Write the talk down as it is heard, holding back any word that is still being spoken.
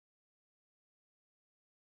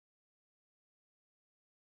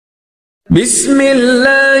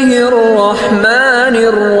বিসমিল্লাহির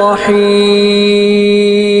রহমানির রহিম।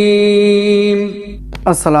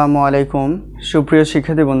 আসসালামু আলাইকুম সুপ্রিয়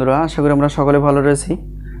শিক্ষার্থী বন্ধুরা, আশা করি আমরা সকলে ভালো রয়েছি।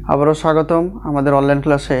 আবারও স্বাগতম আমাদের অনলাইন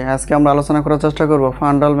ক্লাসে। আজকে আমরা আলোচনা করার চেষ্টা করব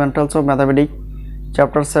ফান্ডামেন্টালস অফ ম্যাথামেটিক্স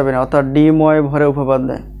চ্যাপ্টার 7 অর্থাৎ ডি ময়ভরের উপপাদ্য।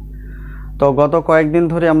 তো গত কয়েকদিন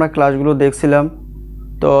ধরে আমরা ক্লাসগুলো দেখছিলাম,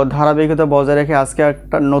 তো ধারাবাহিকতা বজায় রেখে আজকে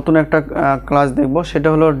নতুন একটা ক্লাস দেখব, সেটা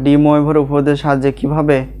হলো ডি ময়ভরের উপপাদ্যের সাহায্যে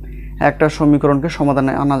কিভাবে একটা সমীকরণকে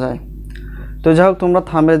সমাধানে আনা যায়। তো যাই হোক, তোমরা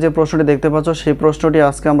থাম্বনেলে যে প্রশ্নটি দেখতে পাচ্ছ সেই প্রশ্নটি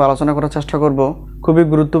আজকে আমরা আলোচনা করার চেষ্টা করব। খুবই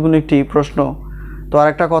গুরুত্বপূর্ণ একটি প্রশ্ন। তো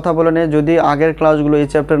আরেকটা কথা বলে নিই, যদি আগের ক্লাসগুলো এই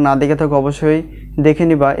চ্যাপ্টার না দেখে থাকো অবশ্যই দেখে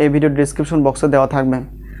নিবা, এই ভিডিও ডিসক্রিপশন বক্সে দেওয়া থাকবে।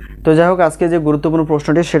 তো যাই হোক, আজকে যে গুরুত্বপূর্ণ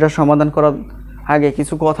প্রশ্নটি সেটা সমাধান করার আগে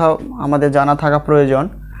কিছু কথা আমাদের জানা থাকা প্রয়োজন।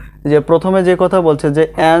 যে প্রথমে যে কথা বলছে যে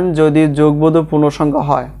n যদি যোগবোধক পূর্ণসংখ্যা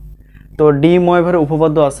হয়, তো ডি ময়ভরের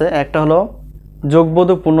উপপাদ্য আছে, একটা হলো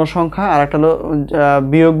যোগবোধক পূর্ণসংখ্যা আর একটা হলো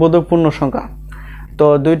বিয়োগবোধক পূর্ণসংখ্যা। তো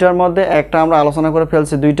দুইটার মধ্যে একটা আমরা আলোচনা করে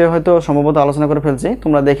ফেলছি, দুইটাই হয়তো সম্ভবত আলোচনা করে ফেলছি,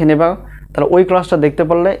 তোমরা দেখে নেবা। তাহলে ওই ক্লাসটা দেখতে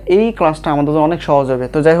পারলে এই ক্লাসটা আমাদের অনেক সহজ হবে।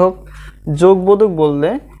 তো যাই হোক, যোগবোধক বললে,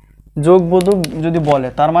 যোগবোধক যদি বলে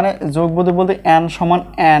তার মানে যোগবোধক বলতে n সমান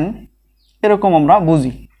n এরকম আমরা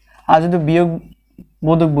বুঝি। আর যদি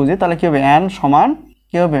বিয়োগবোধক বুঝি তাহলে কী হবে, n সমান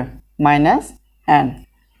কী হবে -n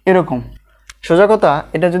এরকম। সোজা কথা,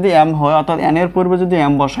 এটা যদি m হয় অর্থাৎ n এর পূর্বে যদি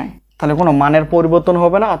m বসায় তাহলে কোনো মানের পরিবর্তন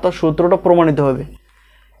হবে না, অর্থাৎ সূত্রটা প্রমাণিত হবে।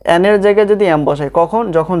 n এর জায়গায় যদি m বসায় কখন,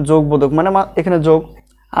 যখন যোগবোধক মানে এখানে যোগ,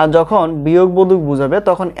 আর যখন বিয়োগবোধক বুঝাবে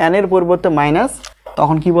তখন n এর পরিবর্তে মাইনাস,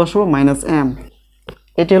 তখন কি বসবো -m।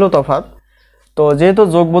 এটি হলো তফাৎ। তো যেহেতু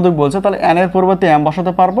যোগবোধক বলছে তাহলে n এর পরিবর্তে m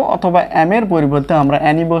বসাতে পারবো, অথবা m এর পরিবর্তে আমরা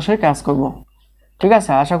n বসে কাজ করব। ঠিক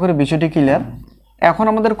আছে, আশা করি বিষয়টি ক্লিয়ার। এখন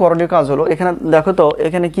আমাদের করণীয় কাজ হলো, এখানে দেখো তো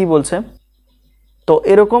এখানে কি বলছে। তো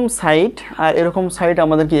এরকম সাইড আর এরকম সাইড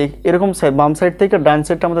আমাদের কি, এরকম সাইড বাম সাইড থেকে ডান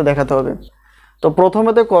সাইডটা আমাদের দেখাতে হবে। তো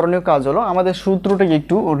প্রথমেতে করণীয় কাজ হলো আমাদের সূত্রটাকে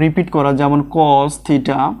একটু রিপিট করা, যেমন cos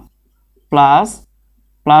theta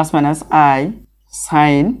plus minus i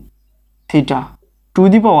sine theta to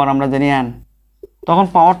the পাওয়ার আমরা জানি n, তখন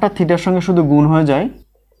পাওয়ারটা থিটার সঙ্গে শুধু গুণ হয়ে যায়,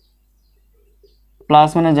 প্লাস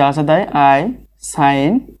মানে যা আছে তাই i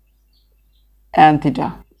সাইন n থিটা।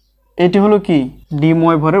 এটি হলো কি ডি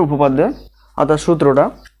ময়ভরের উপপাদ্য অর্থাৎ সূত্রটা।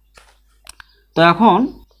 তো এখন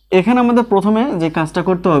এখানে আমাদের প্রথমে যে কাজটা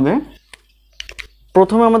করতে হবে,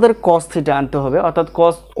 প্রথমে আমাদের cos থিটা আনতে হবে অর্থাৎ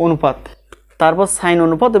cos অনুপাত, তারপর সাইন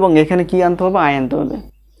অনুপাত, এবং এখানে কি আনতে হবে, i আনতে হবে।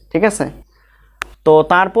 ঠিক আছে, তো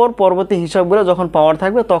তারপর পরবর্তী হিসাবগুলো যখন পাওয়ার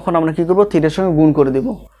থাকবে তখন আমরা কি করব, থিটার সঙ্গে গুণ করে দেব।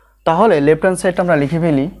 তাহলে লেফট হ্যান্ড সাইডটা আমরা লিখে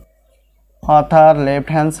ফেলি, অর্থাৎ লেফট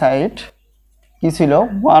হ্যান্ড সাইড কি ছিল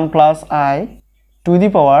 1 plus i to the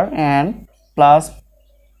power n plus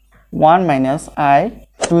 1 minus i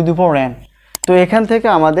to the power n। তো এখান থেকে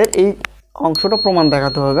আমাদের এই অংশটা প্রমাণ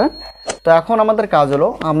দেখাতে হবে। তো এখন আমাদের কাজ হলো,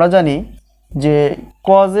 আমরা জানি যে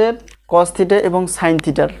cos থিটা এবং সাইন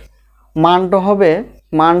থিটার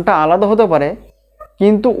মানটা আলাদা হতে পারে,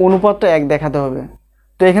 কিন্তু অনুপাতটা এক দেখাতে হবে।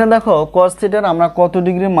 তো এখানে দেখো cos থিটার আমরা কত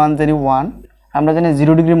ডিগ্রির মান জানি 1, আমরা জানি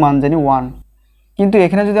 0 ডিগ্রির মান জানি 1, কিন্তু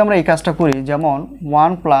এখানে যদি আমরা এই কাজটা করি, যেমন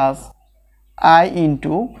 1 প্লাস i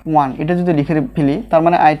ইন্টু 1, এটা যদি লিখে ফেলি তার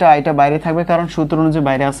মানে আইটা বাইরে থাকবে, কারণ সূত্র অনুযায়ী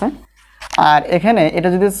বাইরে আছে। আর এখানে এটা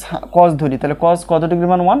যদি cos ধরি তাহলে cos কত ডিগ্রির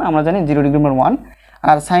মান 1, আমরা জানি 0 ডিগ্রির মান 1,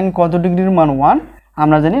 আর sin কত ডিগ্রির মান 1,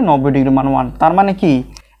 আমরা জানি 90 ডিগ্রির মান 1। তার মানে কি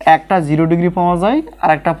একটা 0 ডিগ্রি পাওয়া যায় আর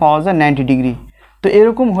একটা পাওয়া যায় 90 ডিগ্রি। তো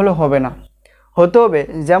এরকম হলে হবে না, হতে হবে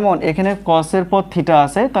যেমন এখানে cos এর পর থিটা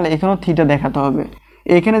আছে তাহলে এখানেও থিটা দেখাতে হবে।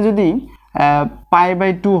 এখানে যদি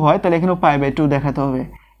π/2 হয় তাহলে এখানেও π/2 দেখাতে হবে।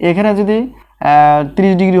 এখানে যদি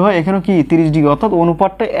 30 ডিগ্রি হয় এখানেও কি 30 ডিগ্রি, অর্থাৎ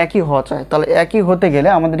অনুপাতটা একই হওয়া চাই। তাহলে একই হতে গেলে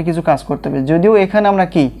আমাদের কিছু কাজ করতে হবে। যদিও এখানে আমরা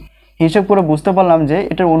কি হিসাব করে বুঝতে পারলাম যে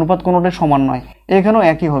এটার অনুপাত কোনোটাই সমান নয়, এখানেও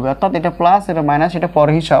একই হবে, অর্থাৎ এটা প্লাস এটা মাইনাস, এটা পর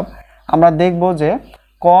হিসাব। আমরা দেখব যে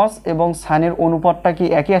cos এবং সাইনের অনুপাতটা কি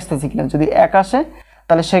একই আসতেছে কিনা। যদি এক আসে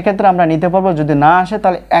তাহলে সেক্ষেত্রে আমরা নিতে পারবো, যদি না আসে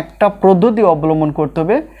তাহলে একটা পদ্ধতি অবলম্বন করতে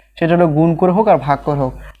হবে, সেটা হলো গুণ করে হোক আর ভাগ করে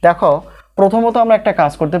হোক। দেখো প্রথমত আমরা একটা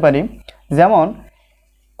কাজ করতে পারি, যেমন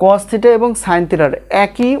cos থিটা এবং সাইন থিটার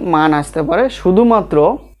একই মান আসতে পারে, শুধুমাত্র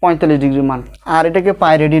 45 ডিগ্রি মান, আর এটাকে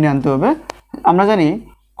পাই রেডিয়ানে আনতে হবে। আমরা জানি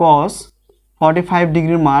cos 45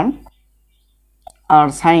 ডিগ্রির মান আর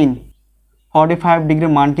সাইন 45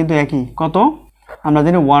 ডিগ্রির মান কিন্তু একই, কত আমরা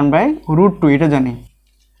জানি 1/√2, এটা জানি।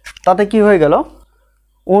 তাতে কি হয়ে গেল,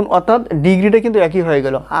 অর্থাৎ ডিগ্রিটা কিন্তু একই হয়ে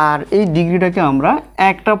গেল। আর এই ডিগ্রিটাকে আমরা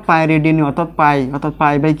একটা পাই রেডিয়ানে অর্থাৎ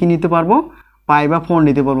পাই কি নিতে পারবো, π/4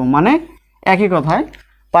 নিতে পারবো, মানে একই কথায়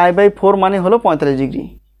π/4 মানে হলো 45 ডিগ্রি।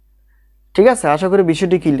 ঠিক আছে, আশা করি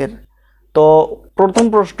বিষয়টি ক্লিয়ার। তো প্রথম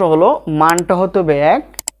প্রশ্ন হলো মানটা হতে হবে 1,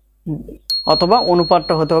 অথবা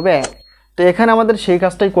অনুপাতটা হতে হবে 1। তো এখানে আমাদের সেই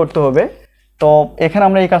কাজটাই করতে হবে। তো এখানে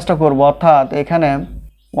আমরা এই কাজটা করব, অর্থাৎ এখানে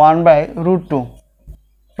 1/√2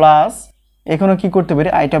 প্লাস এখানেও কী করতে পারি,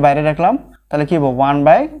 আইটা বাইরে রাখলাম, তাহলে কী হবো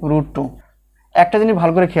 1/√2। একটা জিনিস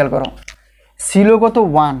ভালো করে খেয়াল করো, ছিল কত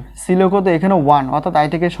 1, ছিল কত এখানে 1, অর্থাৎ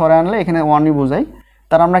আইটাকে সরে আনলে এখানে 1ই বোঝাই।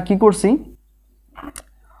 তার আমরা কি করছি,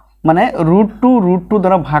 মানে √2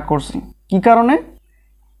 দ্বারা ভাগ করছি। কি কারণে,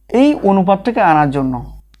 এই অনুপাতটাকে আনার জন্য।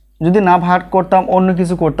 যদি না ভাগ করতাম, অন্য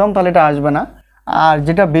কিছু করতাম, তাহলে এটা আসবে না। আর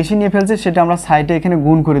যেটা বেশি নিয়ে ফেলছে সেটা আমরা সাইডে এখানে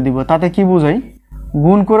গুণ করে দিব। তাতে কি বোঝাই,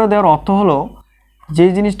 গুণ করে দেওয়ার অর্থ হলো যে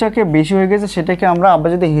জিনিসটাকে বেশি হয়ে গেছে সেটাকে আমরা আবার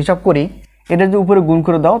যদি হিসাব করি, এটা যদি উপরে গুণ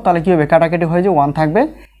করে দাও তাহলে কী হবে, কাটাকাটি হয়ে যে 1 থাকবে।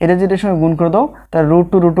 এটা যদি এর সঙ্গে গুণ করে দাও তাহলে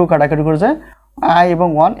 √2 কাটাকাটি করে যায়, আই এবং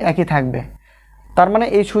 1 একই থাকবে। তার মানে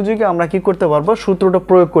এই সুযোগে আমরা কি করতে পারবো, সূত্রটা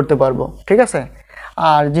প্রয়োগ করতে পারবো। ঠিক আছে।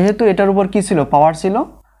 আর যেহেতু এটার উপর কি ছিল, পাওয়ার ছিল,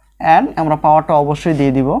 অ্যান্ড আমরা পাওয়ারটা অবশ্যই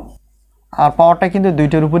দিয়ে দিব। আর পাওয়ারটা কিন্তু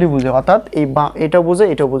দুইটার উপরই বুঝে, অর্থাৎ এই এটা বোঝে,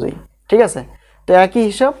 এটাও বোঝাই। ঠিক আছে। তো একই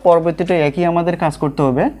হিসাব পরবর্তীটা একই আমাদের কাজ করতে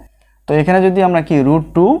হবে। তো এখানে যদি আমরা কি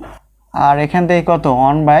 √2 আর এখান থেকে কত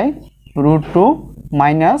 1/√2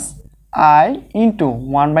 মাইনাস আই ইন্টু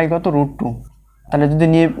 1/√2, তাহলে যদি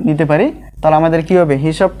নিতে পারি তাহলে আমাদের কি হবে,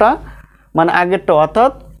 হিসাবটা মানে আগেরটা,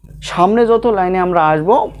 অর্থাৎ সামনে যত লাইনে আমরা আসব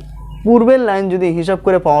পূর্বের লাইন যদি হিসাব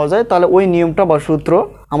করে পাওয়া যায় তাহলে ওই নিয়মটা বা সূত্র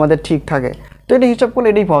আমাদের ঠিক থাকে। তো এটা হিসাব করলে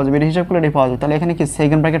এটাই পাওয়া যাবে, এটা হিসাব করলে এটাই পাওয়া যাবে। তাহলে এখানে কি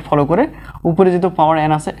সেকেন্ড ব্র্যাকেট ফলো করে উপরে যেহেতু পাওয়ার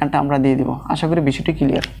n আছে, এটা আমরা দিয়ে দিব। আশা করি বিষয়টি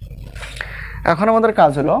ক্লিয়ার। এখন আমাদের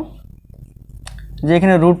কাজ হলো যে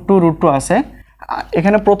এখানে √2 আছে,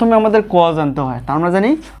 এখানে প্রথমে আমাদের cos আনতে হয়। তা আমরা জানি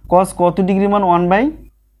cos কত ডিগ্রি মান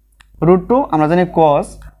 1/√2, আমরা জানি cos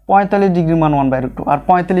 45 ডিগ্রি মান 1/√2। আর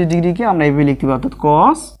 45 ডিগ্রিকে আমরা এইভাবে লিখতে পারি, অর্থাৎ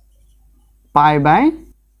cos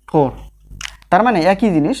π/4। তার মানে একই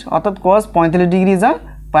জিনিস, অর্থাৎ cos 45 ডিগ্রি যা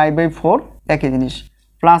π/4 একই জিনিস।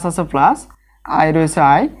 প্লাস আছে প্লাস, আই রয়েছে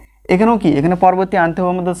আই, এখানেও কি, এখানে পরবর্তী আনতে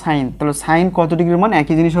হবে আমাদের সাইন। তাহলে সাইন কত ডিগ্রি মান,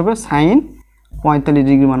 একই জিনিস হবে সাইন 45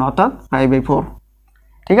 ডিগ্রি মান, অর্থাৎ π/4।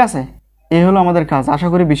 ঠিক আছে। এই হলো আমাদের কাজ। আশা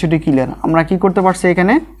করি বিষয়টি ক্লিয়ার। আমরা কি করতে পারছি,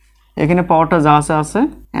 এখানে পাওয়ারটা যা আছে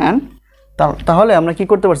অ্যান্ড তাহলে আমরা কি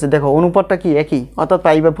করতে পারছি, দেখো অনুপাতটা কি একই, অর্থাৎ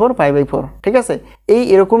π/4 ঠিক আছে।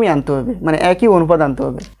 এরকমই আনতে হবে, মানে একই অনুপাত আনতে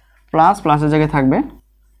হবে। প্লাস প্লাসের জায়গায় থাকবে,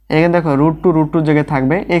 এখানে দেখো √2 জায়গায়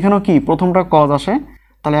থাকবে। এখানেও কি প্রথমটা cos আসে,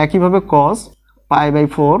 তাহলে একইভাবে cos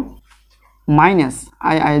π/4 মাইনাস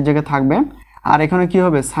আই এর জায়গায় থাকবে। আর এখানে কি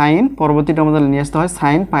হবে, সাইন, পরবর্তীটা আমাদের নিয়ে আসতে হয়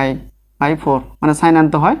সাইন π/4, মানে সাইন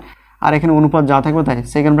আনতে হয়। আর এখানে অনুপাত যা থাকবে তাই,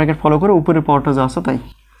 সেকেন্ড ব্র্যাকেট ফলো করে উপরের পাওয়ারটা যা আছে তাই।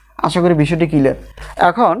 আশা করি বিষয়টি ক্লিয়ার।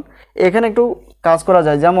 এখন এখানে একটু কাজ করা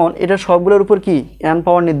যায়, যেমন এটা সবগুলোর উপর কি n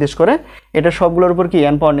পাওয়ার নির্দেশ করে, এটা সবগুলোর উপর কি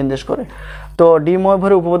n পাওয়ার নির্দেশ করে। তো ডি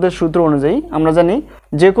ময়ভরের উপপাদ্যের সূত্র অনুযায়ী আমরা জানি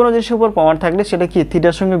যে কোনো জিনিসের উপর পাওয়ার থাকলে সেটা কি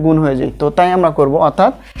থিটার সঙ্গে গুণ হয়ে যায়। তো তাই আমরা করব,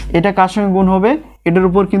 অর্থাৎ এটা কার সঙ্গে গুণ হবে, এটার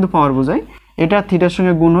উপর কিন্তু পাওয়ার বোঝায়, এটা থিটার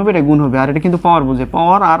সঙ্গে গুণ হবে, এটা গুণ হবে। আর এটা কিন্তু পাওয়ার বোঝায়,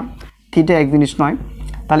 পাওয়ার আর থিটা এক জিনিস নয়।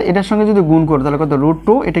 তাহলে এটার সঙ্গে যদি গুণ করো তাহলে কত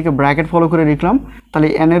 √2, এটাকে ব্র্যাকেট ফলো করে লিখলাম। তাহলে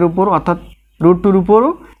n এর উপর, অর্থাৎ √2 উপরও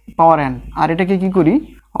পাওয়ার n। আর এটাকে কি করি,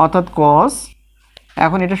 অর্থাৎ cos,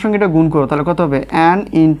 এখন এটার সঙ্গে এটা গুণ করো তাহলে কত হবে n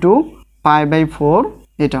ইন্টু π/4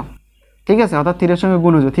 এটা। ঠিক আছে, অর্থাৎ থিটার সঙ্গে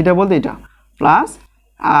গুণ হয়েছে, থিটা বলতে এটা, প্লাস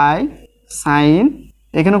আই সাইন,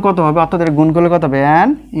 এখানেও কত হবে, অর্থাৎ এটা গুণ করলে কত হবে n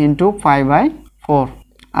ইন্টু π/4।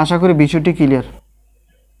 আশা করি বিষয়টি ক্লিয়ার।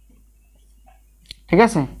 ঠিক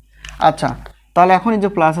আছে। আচ্ছা, তাহলে এখন এই যে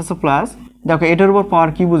প্লাস আছে প্লাস, দেখো এটার উপর পাওয়ার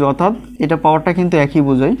কি বুঝো, অর্থাৎ এটা পাওয়ারটা কিন্তু একই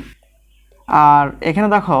বোঝায়। আর এখানে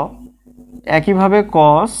দেখো একইভাবে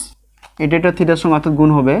cos, এটা থিটার সঙ্গে অর্থাৎ গুণ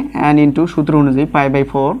হবে n ইন্টু সূত্র অনুযায়ী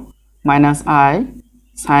π/4 মাইনাস আই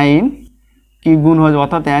সাইন কি গুণ হয়ে যাবে,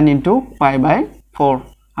 অর্থাৎ n ইন্টু π/4।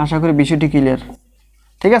 আশা করি বিষয়টি ক্লিয়ার।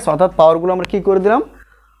 ঠিক আছে, অর্থাৎ পাওয়ারগুলো আমরা কি করে দিলাম,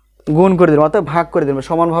 গুণ করে দিলাম, অর্থাৎ ভাগ করে দিলাম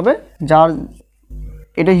সমানভাবে। যার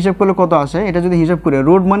এটা হিসাব করলে কত আসে, এটা যদি হিসাব করে,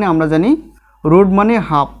 রুট মানে আমরা জানি রুট মানে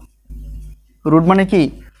হাফ, রুট মানে কি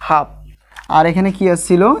হাফ। আর এখানে কি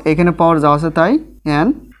আসছিল, এখানে পাওয়ার যা আছে তাই n,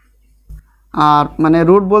 আর মানে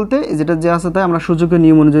রুট বলতে যেটা যে আছে তাই আমরা সূচকের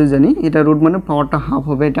নিয়ম অনুযায়ী জানি, এটা রুট মানে পাওয়ারটা হাফ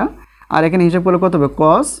হবে এটা। আর এখানে হিসাব করলে কত হবে,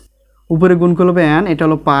 cos উপরে গুণ করলে হবে n, এটা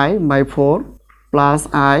হলো π/4 প্লাস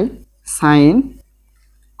আই সাইন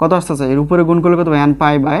কত আসতেছে, এর উপরে গুণ করলে কত হবে n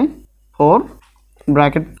π/4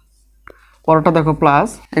 ব্র্যাকেট, পরটা দেখো প্লাস,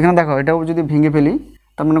 এখানে দেখো এটাও যদি ভেঙে ফেলি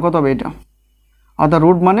তার মানে কত হবে এটা, অর্থাৎ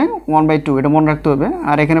রুট মানে 1/2, এটা মনে রাখতে হবে।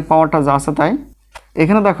 আর এখানে পাওয়ারটা যা আছে তাই,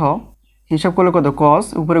 এখানে দেখো হিসাব করলে কত, cos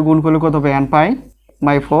উপরে গুণ করলে কত হবে n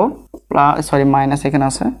π/4 প্লাস, সরি মাইনাস এখানে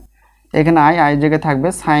আছে, এখানে আই জায়গায় থাকবে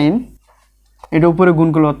সাইন, এটা উপরে গুণ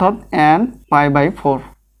করলে অর্থাৎ n π/4।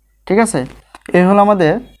 ঠিক আছে, এই হলো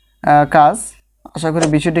আমাদের কাজ। আশা করি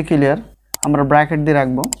বিষয়টি ক্লিয়ার। আমরা ব্র্যাকেট দিয়ে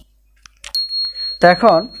রাখবো। তো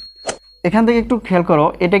এখন এখান থেকে একটু খেয়াল করো,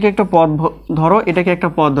 এটাকে একটা পদ ধরো, এটাকে একটা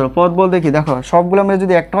পদ ধরো। পদ বলতে কি দেখো, সবগুলো মিলে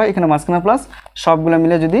যদি একটা হয়, এখানে মাঝখানে প্লাস, সবগুলো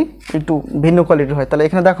মিলে যদি একটু ভিন্ন কোয়ালিটির হয়, তাহলে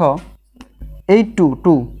এখানে দেখো এই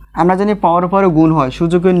টু আমরা জানি পাওয়ার পরে গুণ হয়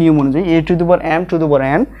সূচকের নিয়ম অনুযায়ী, a to the power m to the power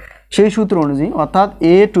n, সেই সূত্র অনুযায়ী, অর্থাৎ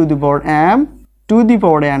a to the power m to the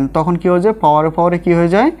power n, তখন কী হয়ে যায়, পাওয়ারে কী হয়ে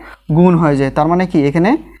যায়, গুণ হয়ে যায়। তার মানে কি এখানে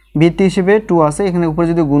ভিত্তি হিসেবে 2 আছে, এখানে উপরে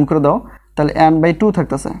যদি গুণ করে দাও তাহলে n/2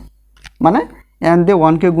 থাকতেছে, মানে n দিয়ে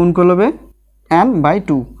 1কে গুণ করলে হবে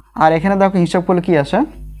n/2। আর এখানে দেখো হিসাব করলে কি আসে,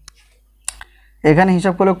 এখানে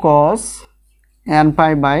হিসাব করলে cos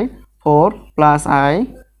nπ/4 plus i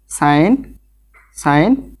sin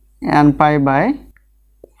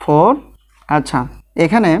nπ/4। আচ্ছা,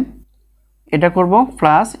 এখানে এটা করব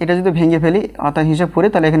প্লাস, এটা যদি ভেঙে ফেলি অর্থাৎ হিসাব করি,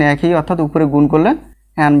 তাহলে এখানে একই, অর্থাৎ উপরে গুণ করলে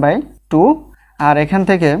n/2। আর এখান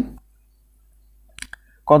থেকে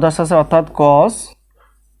কত আসছে, অর্থাৎ cos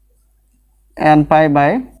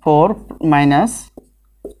nπ/4 minus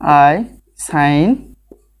i sin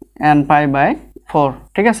nπ/4,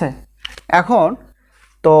 ঠিক আছে। এখন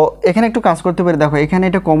তো এখানে একটু কাজ করতে পারি, দেখো এখানে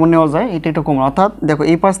এটা কমন নেওয়া যায়, এটা কমন, অর্থাৎ দেখো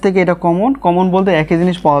এই পাশ থেকে এটা কমন বলতে একই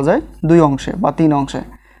জিনিস পাওয়া যায় 2 অংশে বা 3 অংশে।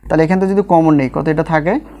 তাহলে এখান থেকে যদি কমন নেই, কত এটা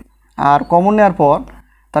থাকে, আর কমন নেওয়ার পর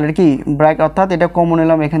তাহলে কি ব্র্যাকেট, অর্থাৎ এটা কমন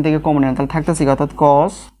নিলাম, এখান থেকে কমন নিলাম, তাহলে থাকতেছি অর্থাৎ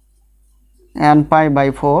cos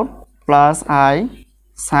nπ/4 plus i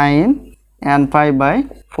sin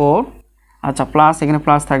nπ/4। আচ্ছা, প্লাস এখানে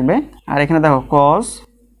প্লাস থাকবে, আর এখানে দেখো cos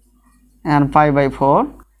nπ/4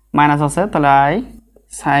 মাইনাস আছে, তাহলে i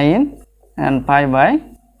sin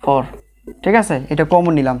nπ/4, ঠিক আছে। এটা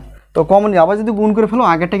কমন নিলাম, তো কমন আবার যদি গুণ করে ফেলো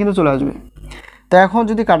আগেরটা কিন্তু চলে আসবে। তো এখন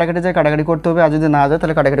যদি কাটাকাটি যায় কাটাকাটি করতে হবে, আর যদি না যায়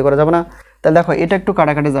তাহলে কাটাকাটি করা যাবে না। তাহলে দেখো এটা একটু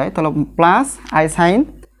কাটাকাটি যায়, তাহলে plus i sin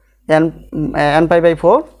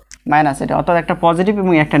nπ/4 minus এটা, অর্থাৎ একটা পজিটিভ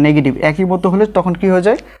এবং একটা নেগেটিভ একই মতো হলে তখন কি হয়ে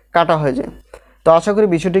যায়, কাটা হয়ে যায়। তো আশা করি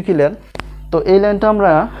বিষয়টি ক্লিয়ার। তো এই লাইনটা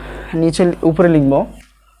আমরা নিচে উপরে লিখব।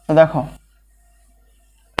 দেখো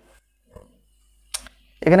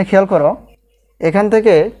এখানে খেয়াল করো, এখান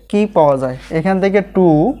থেকে কি পাওয়া যায়, এখান থেকে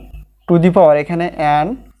 2 টু দি পাওয়ার এখানে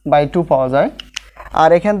n/2 পাওয়া যায়। আর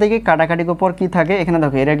এখান থেকে কাটাকাটির উপর কি থাকে, এখানে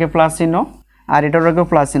দেখো এর আগে প্লাস চিহ্ন আর এটার আগে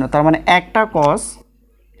প্লাস চিহ্ন, তার মানে একটা cos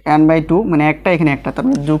n/2 মানে একটা, এখানে একটা, তার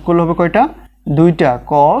মানে যোগ করলে হবে কয়টা, 2টা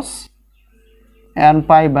cos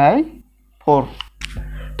nπ/4।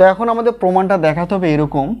 তো এখন আমাদের প্রমাণটা দেখাতে হবে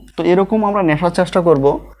এরকম, তো এরকম আমরা নেশার চেষ্টা করব।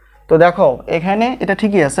 তো দেখো এখানে এটা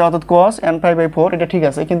ঠিকই আছে, অর্থাৎ cos nπ/4 এটা ঠিক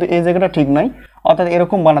আছে, কিন্তু এই জায়গাটা ঠিক নাই, অর্থাৎ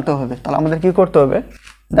এরকম বানাতে হবে। তাহলে আমাদের কি করতে হবে,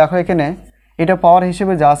 দেখো এখানে এটা পাওয়ার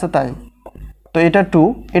হিসেবে যা আছে তাই, তো এটা 2,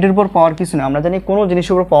 এটার উপর পাওয়ার কিছু না, আমরা জানি কোনো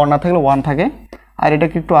জিনিসের উপর পাওয়ার না থাকলে 1 থাকে, আর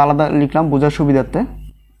এটাকে একটু আলাদা লিখলাম বোঝার সুবিধার্থে।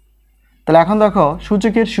 তাহলে এখন দেখো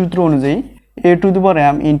সূচকের সূত্র অনুযায়ী a to the power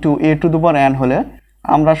m into a to the power n হলে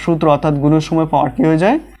আমরা সূত্র অর্থাৎ গুণের সময় পাওয়ার কী হয়ে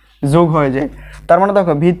যায়, যোগ হয়ে যায়। তার মানে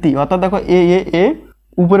দেখো ভিত্তি, অর্থাৎ দেখো এ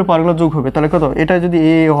উপরে পাওয়ারগুলো যোগ হবে, তাহলে কত, এটা যদি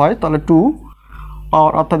এ হয় তাহলে 2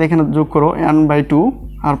 পাওয়ার, অর্থাৎ এখানে যোগ করো n/2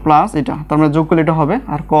 আর প্লাস এটা, তার মানে যোগ করলে এটা হবে,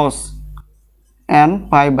 আর cos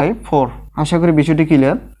nπ/4। আশা করি বিষয়টি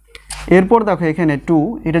ক্লিয়ার। এরপর দেখো এখানে 2,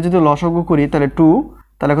 এটা যদি লসাগু করি তাহলে 2,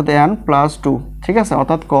 তাহলে কত n+2, ঠিক আছে,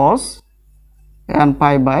 অর্থাৎ cos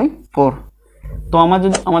nπ/4। তো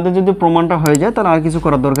আমাদের যদি প্রমাণটা হয়ে যায় তাহলে আর কিছু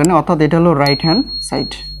করার দরকার নেই, অর্থাৎ এটা হলো রাইট হ্যান্ড সাইড,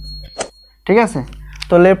 ঠিক আছে।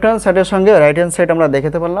 তো লেফট হ্যান্ড সাইডের সঙ্গে রাইট হ্যান্ড সাইড আমরা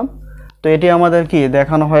দেখাতে পারলাম। তো এটি আমাদের কি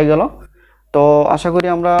দেখানো হয়ে গেল। তো আশা করি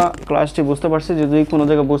আমরা ক্লাসটি বুঝতে পারছি। যদি কোনো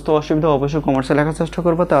জায়গায় বুঝতে অসুবিধা অবশ্যই কমেন্টসে লেখার চেষ্টা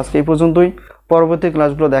করবো। তো আজকে এই পর্যন্তই, পরবর্তী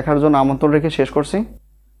ক্লাসগুলো দেখার জন্য আমন্ত্রণ রেখে শেষ করছি।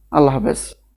 আল্লাহ হাফেজ।